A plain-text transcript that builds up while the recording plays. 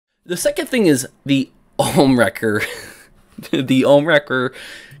The second thing is the Ohmwrecker, the Ohmwrecker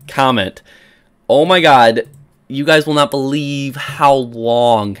comment. Oh my god, you guys will not believe how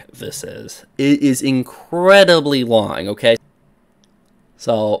long this is. It is incredibly long, okay?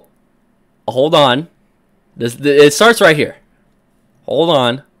 So, hold on. It starts right here. Hold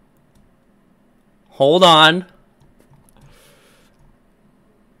on. Hold on.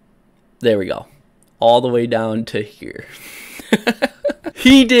 There we go. All the way down to here.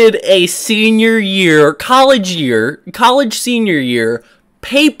 He did a senior year, college senior year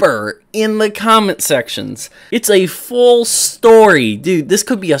paper in the comment sections. It's a full story. Dude, this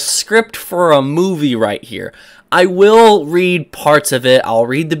could be a script for a movie right here. I will read parts of it. I'll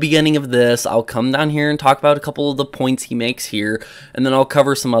read the beginning of this. I'll come down here and talk about a couple of the points he makes here, and then I'll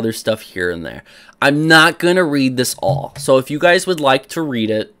cover some other stuff here and there. I'm not going to read this all. So if you guys would like to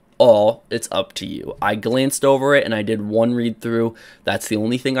read it all, it's up to you. I glanced over it and I did one read through. That's the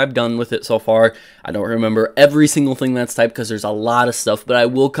only thing I've done with it so far. I don't remember every single thing that's typed because there's a lot of stuff, but I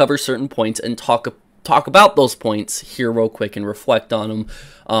will cover certain points and talk about those points here real quick and reflect on them,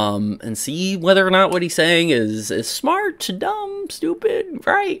 and see whether or not what he's saying is smart, dumb, stupid,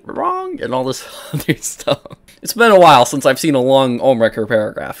 right, wrong, and all this other stuff. It's been a while since I've seen a long Ohmwrecker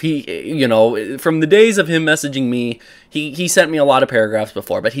paragraph. He, you know, from the days of him messaging me, he sent me a lot of paragraphs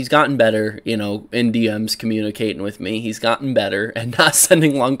before, but he's gotten better, you know, in DMs communicating with me. He's gotten better and not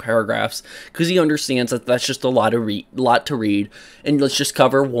sending long paragraphs because he understands that that's just a lot to read, and let's just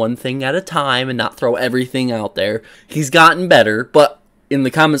cover one thing at a time and not throw everything out there. He's gotten better, but in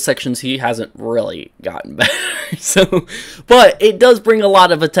the comment sections, he hasn't really gotten better. So, but it does bring a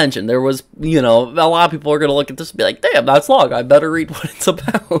lot of attention. There was, you know, a lot of people are going to look at this and be like, damn, that's long. I better read what it's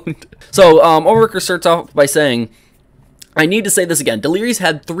about. So, Ohmwrecker starts off by saying, I need to say this again. Delirious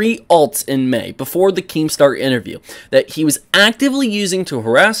had 3 alts in May, before the Keemstar interview, that he was actively using to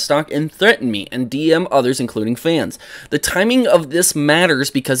harass, stalk, and threaten me, and DM others, including fans. The timing of this matters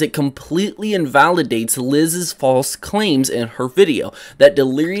because it completely invalidates Liz's false claims in her video, that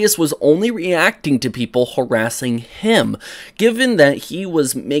Delirious was only reacting to people harassing him. Given that he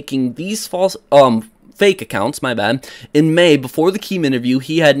was making these false, fake accounts, my bad, in May before the Keem interview,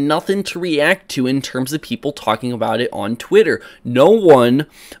 he had nothing to react to in terms of people talking about it on Twitter. No one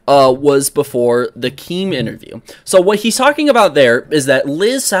was before the Keem interview. So what he's talking about there is that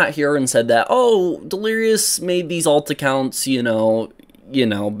Liz sat here and said that, oh, Delirious made these alt accounts, you know,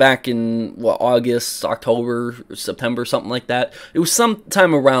 back in, what, August, October, September, something like that. It was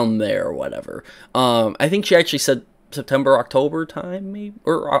sometime around there or whatever. I think she actually said September, October time, maybe,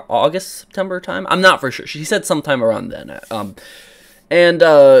 or August, September time. I'm not for sure. She said sometime around then.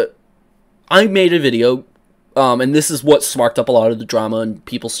 I made a video, and this is what sparked up a lot of the drama and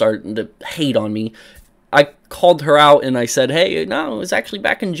people starting to hate on me. I called her out and I said, hey, no, it was actually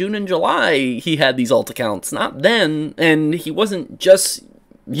back in June and July he had these alt accounts, not then, and he wasn't just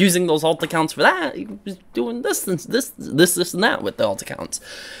using those alt accounts for that. He was doing this and that with the alt accounts.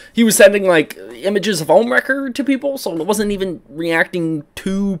 He was sending like images of Ohmwrecker to people, so it wasn't even reacting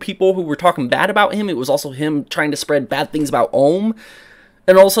to people who were talking bad about him. It was also him trying to spread bad things about Ohm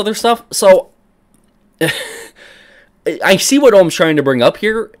and all this other stuff. So I see what Ohm's trying to bring up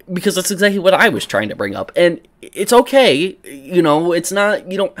here, because that's exactly what I was trying to bring up. And it's okay, you know, it's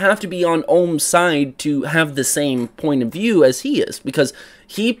not, you don't have to be on Ohm's side to have the same point of view as he is, because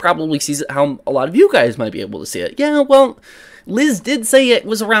he probably sees it how a lot of you guys might be able to see it. Yeah, well, Liz did say it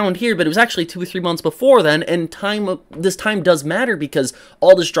was around here, but it was actually 2 or 3 months before then, and this time does matter because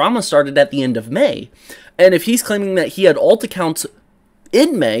all this drama started at the end of May. And if he's claiming that he had alt accounts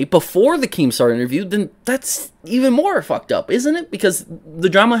in May before the Keemstar interview, then that's even more fucked up, isn't it? Because the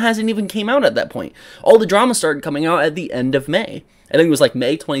drama hasn't even came out at that point. All the drama started coming out at the end of May. I think it was like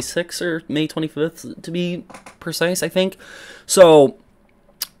May 26th or May 25th to be precise, I think. So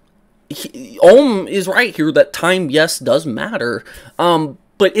Ohm is right here that time, yes, does matter.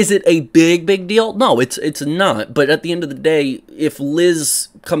 But is it a big deal? No, it's not. But at the end of the day, if Liz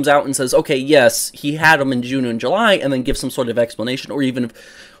comes out and says, okay, yes, he had them in June and July, and then gives some sort of explanation, or even if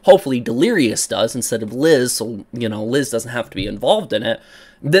hopefully Delirious does instead of Liz, so, you know, Liz doesn't have to be involved in it,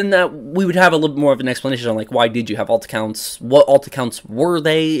 then that we would have a little more of an explanation on, like, why did you have alt accounts? What alt accounts were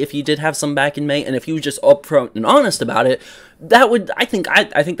they if you did have some back in May? And if he was just upfront and honest about it, I think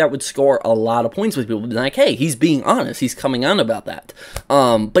that would score a lot of points with people. Like, hey, he's being honest. He's coming on about that.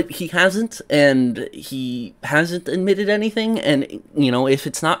 But he hasn't, and he hasn't admitted anything. And, you know, if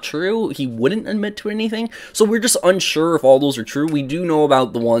it's not true, he wouldn't admit to anything. So we're just unsure if all those are true. We do know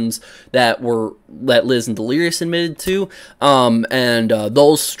about the ones that Liz and Delirious admitted to. And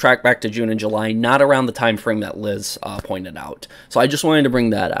those track back to June and July, not around the time frame that Liz pointed out. So I just wanted to bring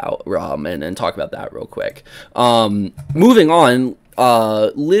that out and talk about that real quick. Moving on,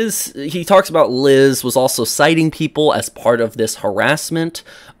 Liz, he talks about Liz was also citing people as part of this harassment.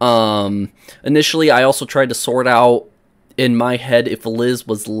 Initially, I also tried to sort out in my head if Liz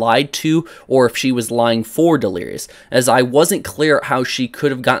was lied to or if she was lying for Delirious, as I wasn't clear how she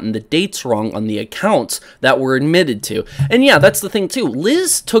could have gotten the dates wrong on the accounts that were admitted to. And yeah, that's the thing too.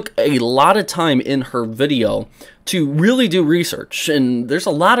 Liz took a lot of time in her video to really do research, and there's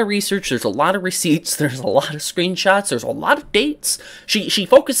a lot of research, there's a lot of receipts, there's a lot of screenshots, there's a lot of dates. She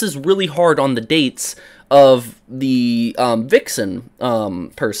focuses really hard on the dates of the Vixen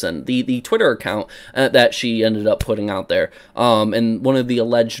person, the Twitter account that she ended up putting out there, and one of the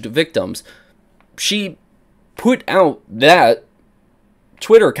alleged victims. She put out that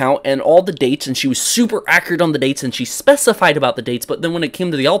Twitter account and all the dates, and she was super accurate on the dates, and she specified about the dates, but then when it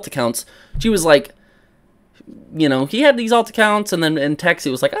came to the alt accounts, she was like, you know, he had these alt accounts, and then in text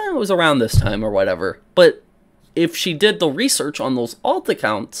it was like, oh, it was around this time or whatever. But if she did the research on those alt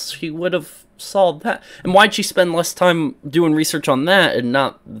accounts, she would have solved that. And why'd she spend less time doing research on that and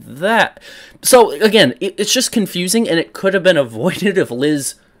not that? So again, it's just confusing, and it could have been avoided if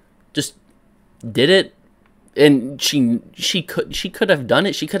Liz just did it. And she could have done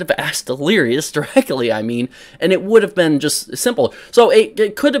it. She could have asked Delirious directly, I mean, and it would have been just simple. So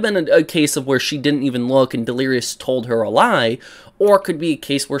it could have been a case of where she didn't even look and Delirious told her a lie, or it could be a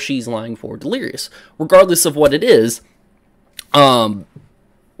case where she's lying for Delirious. Regardless of what it is, and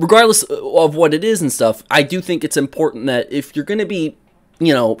stuff, I do think it's important that if you're going to be,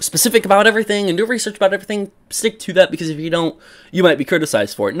 you know, specific about everything and do research about everything, stick to that, because if you don't, you might be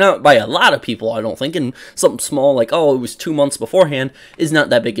criticized for it. Not by a lot of people, I don't think, and something small like, oh, it was 2 months beforehand is not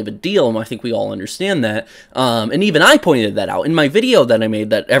that big of a deal, and I think we all understand that. And even I pointed that out in my video that I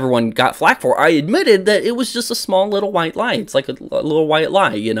made that everyone got flack for. I admitted that it was just a small little white lie. It's like a little white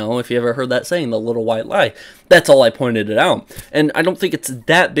lie, you know, if you ever heard that saying, the little white lie. That's all I pointed it out. And I don't think it's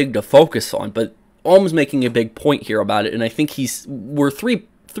that big to focus on, but Ohm's making a big point here about it, and I think we're three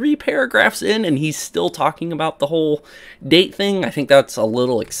paragraphs in, and he's still talking about the whole date thing. I think that's a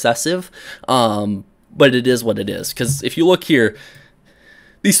little excessive, but it is what it is, because if you look here,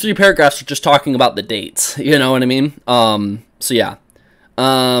 these 3 paragraphs are just talking about the dates, you know what I mean? So yeah.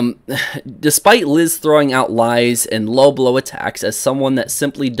 Despite Liz throwing out lies and low blow attacks, as someone that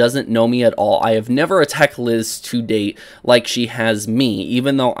simply doesn't know me at all, I have never attacked Liz to date like she has me,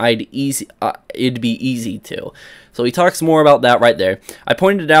 even though it'd be easy to. So he talks more about that right there. I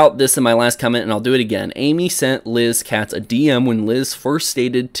pointed out this in my last comment, and I'll do it again. Amy sent Liz Katz a DM when Liz first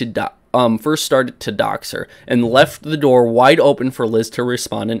started to dox her, and left the door wide open for Liz to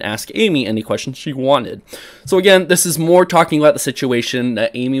respond and ask Amy any questions she wanted. So again, this is more talking about the situation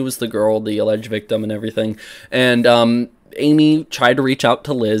that Amy was the girl, the alleged victim and everything, and Amy tried to reach out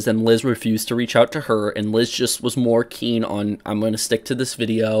to Liz, and Liz refused to reach out to her, and Liz just was more keen on, I'm going to stick to this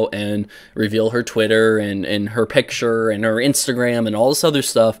video and reveal her Twitter and her picture and her Instagram and all this other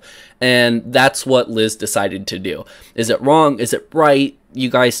stuff, and that's what Liz decided to do. Is it wrong? Is it right? You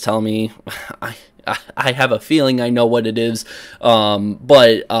guys tell me. I have a feeling I know what it is,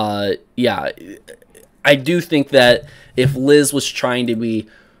 but yeah, I do think that if Liz was trying to be,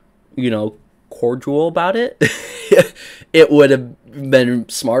 you know, cordial about it, it would have been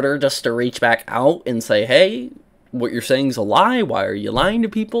smarter just to reach back out and say, hey, what you're saying is a lie, why are you lying to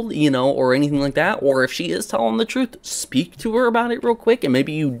people, you know, or anything like that. Or if she is telling the truth, speak to her about it real quick, and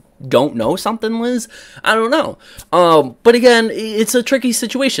maybe you don't know something, Liz, I don't know. But again, it's a tricky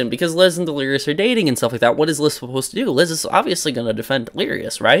situation, because Liz and Delirious are dating and stuff like that. What is Liz supposed to do? Liz is obviously going to defend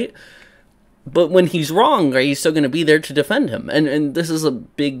Delirious, right? But when he's wrong, are you still going to be there to defend him? And this is a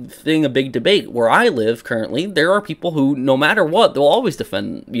big thing, a big debate. Where I live currently, there are people who, no matter what, they'll always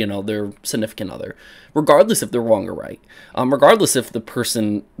defend, you know, their significant other, regardless if they're wrong or right. Regardless if the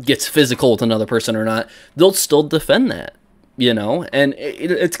person gets physical with another person or not, they'll still defend that, you know? And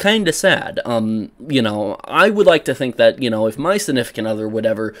it's kind of sad. You know, I would like to think that, you know, if my significant other would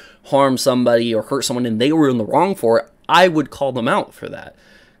ever harm somebody or hurt someone and they were in the wrong for it, I would call them out for that.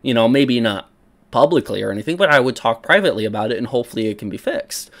 You know, maybe not publicly or anything, but I would talk privately about it, and hopefully it can be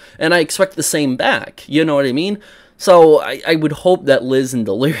fixed. And I expect the same back, you know what I mean? So I would hope that Liz and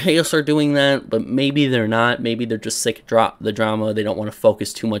Delirious are doing that, but maybe they're not. Maybe they're just sick of the drama. They don't want to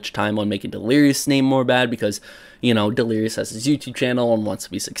focus too much time on making Delirious' name more bad because, you know, Delirious has his YouTube channel and wants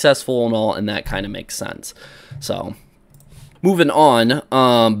to be successful and all, and that kind of makes sense. So, moving on,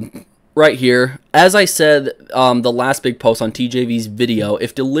 right here, as I said, the last big post on TJV's video,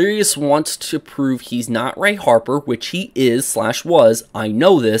 if Delirious wants to prove he's not Ray Harper, which he is / was, I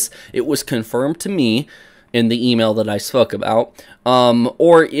know this, it was confirmed to me in the email that I spoke about,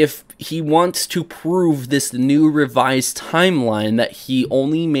 or if he wants to prove this new revised timeline that he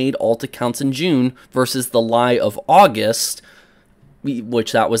only made alt accounts in June versus the lie of August,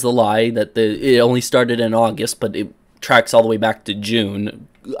 which that was the lie, that it only started in August, but it tracks all the way back to June,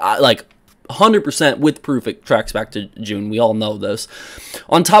 like 100% with proof it tracks back to June. We all know this.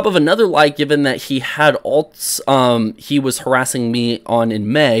 On top of another lie given that he had alts he was harassing me on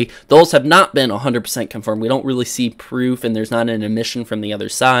in May. Those have not been 100% confirmed. We don't really see proof, and there's not an admission from the other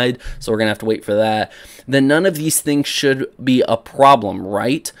side, so we're going to have to wait for that. Then none of these things should be a problem,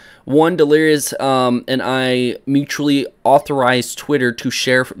 right? One, Delirious and I mutually authorized Twitter to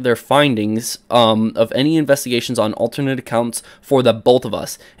share their findings of any investigations on alternate accounts for the both of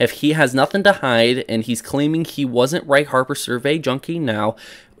us. If he has nothing to hide and he's claiming he wasn't Ray Harper Survey Junkie now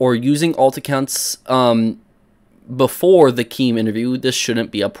or using alt accounts before the Keem interview, this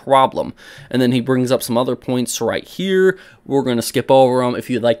shouldn't be a problem. And then he brings up some other points right here. We're going to skip over them. If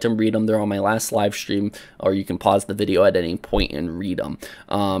you'd like to read them, they're on my last live stream, or you can pause the video at any point and read them.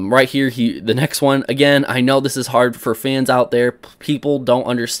 Right here, the next one, again, I know this is hard for fans out there. People don't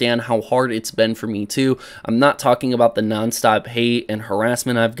understand how hard it's been for me too. I'm not talking about the nonstop hate and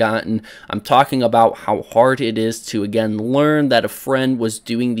harassment I've gotten. I'm talking about how hard it is to, again, learn that a friend was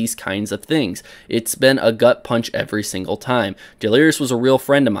doing these kinds of things. It's been a gut punch every single time. Delirious was a real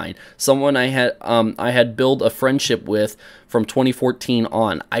friend of mine, someone I had built a friendship with from 2014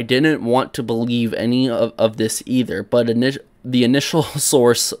 on. I didn't want to believe any of this either, but the initial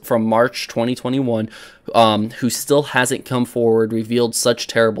source from March 2021, who still hasn't come forward, revealed such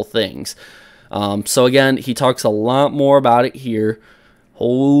terrible things. So again, he talks a lot more about it here.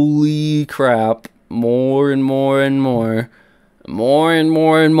 Holy crap. More and more and more. More and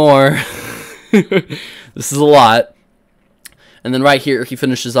more and more. This is a lot. And then right here, he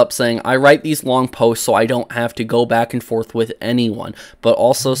finishes up saying, I write these long posts so I don't have to go back and forth with anyone, but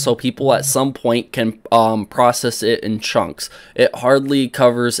also so people at some point can process it in chunks. It hardly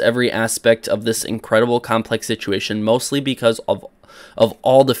covers every aspect of this incredible complex situation, mostly because of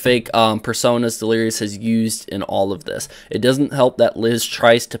all the fake personas Delirious has used in all of this. It doesn't help that Liz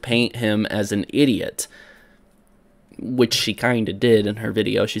tries to paint him as an idiot, which she kind of did in her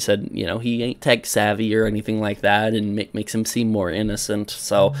video. She said, you know, he ain't tech savvy or anything like that, and makes him seem more innocent.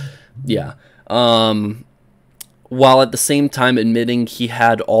 So, yeah. While at the same time admitting he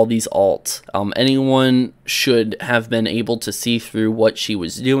had all these alts. Anyone should have been able to see through what she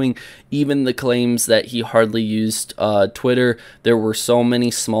was doing. Even the claims that he hardly used Twitter. There were so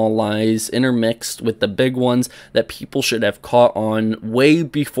many small lies intermixed with the big ones that people should have caught on way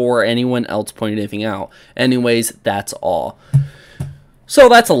before anyone else pointed anything out. Anyways, that's all. So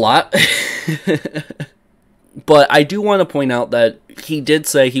that's a lot. But I do want to point out that he did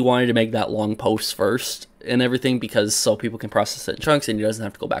say he wanted to make that long post first and everything, because so people can process it in chunks and he doesn't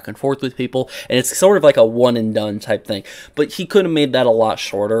have to go back and forth with people, and it's sort of like a one and done type thing. But he could have made that a lot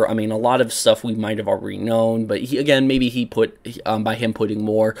shorter. I mean, a lot of stuff we might have already known, but again, maybe he put by him putting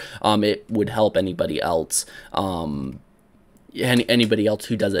more, it would help anybody else. Anybody else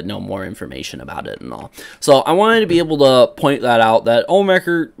who doesn't know more information about it and all. So I wanted to be able to point that out, that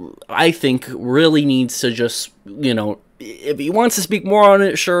Ohmwrecker, I think, really needs to just, you know, if he wants to speak more on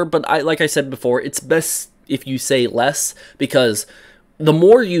it, sure, but like I said before, it's best if you say less, because the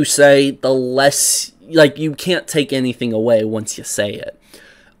more you say, the less, like, you can't take anything away once you say it.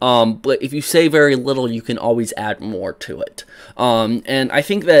 But if you say very little, you can always add more to it. And I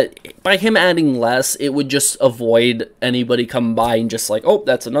think that by him adding less, it would just avoid anybody coming by and just like, oh,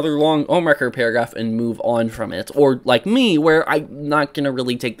 that's another long Ohmwrecker paragraph, and move on from it. Or like me, where I'm not going to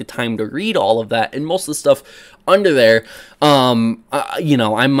really take the time to read all of that. And most of the stuff under there, you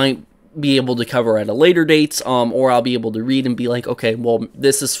know, I might be able to cover at a later date, or I'll be able to read and be like, okay, well,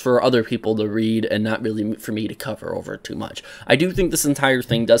 this is for other people to read and not really for me to cover over too much. I do think this entire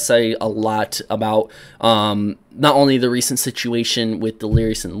thing does say a lot about not only the recent situation with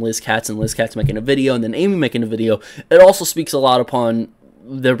Delirious and Liz Katz Making a video, and then Amy making a video, it also speaks a lot upon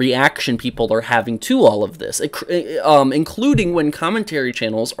the reaction people are having to all of this, including when commentary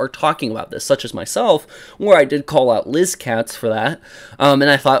channels are talking about this, such as myself, where I did call out Liz Katz for that, and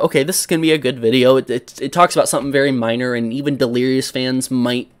I thought, okay, this is going to be a good video. It talks about something very minor, and even Delirious fans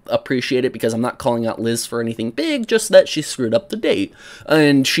might appreciate it because I'm not calling out Liz for anything big, just that she screwed up the date,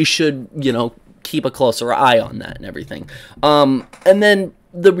 and she should, you know, keep a closer eye on that and everything. And then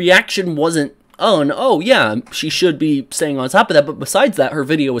the reaction wasn't, oh yeah, she should be staying on top of that, but besides that, her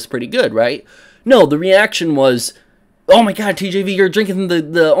video was pretty good, right? No, the reaction was, oh my god, TJV, you're drinking the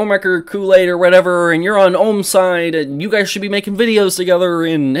Ohmwrecker Kool-Aid or whatever, and you're on Ohm's side, and you guys should be making videos together,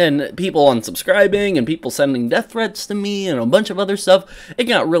 and people unsubscribing, and people sending death threats to me, and a bunch of other stuff. It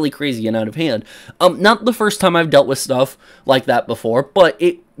got really crazy and out of hand. Not the first time I've dealt with stuff like that before, but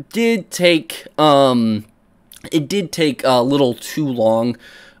it did take a little too long,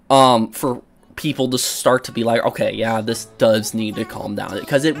 for people to start to be like, okay, yeah, this does need to calm down,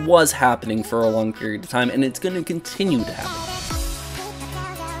 because it was happening for a long period of time, and it's going to continue to happen.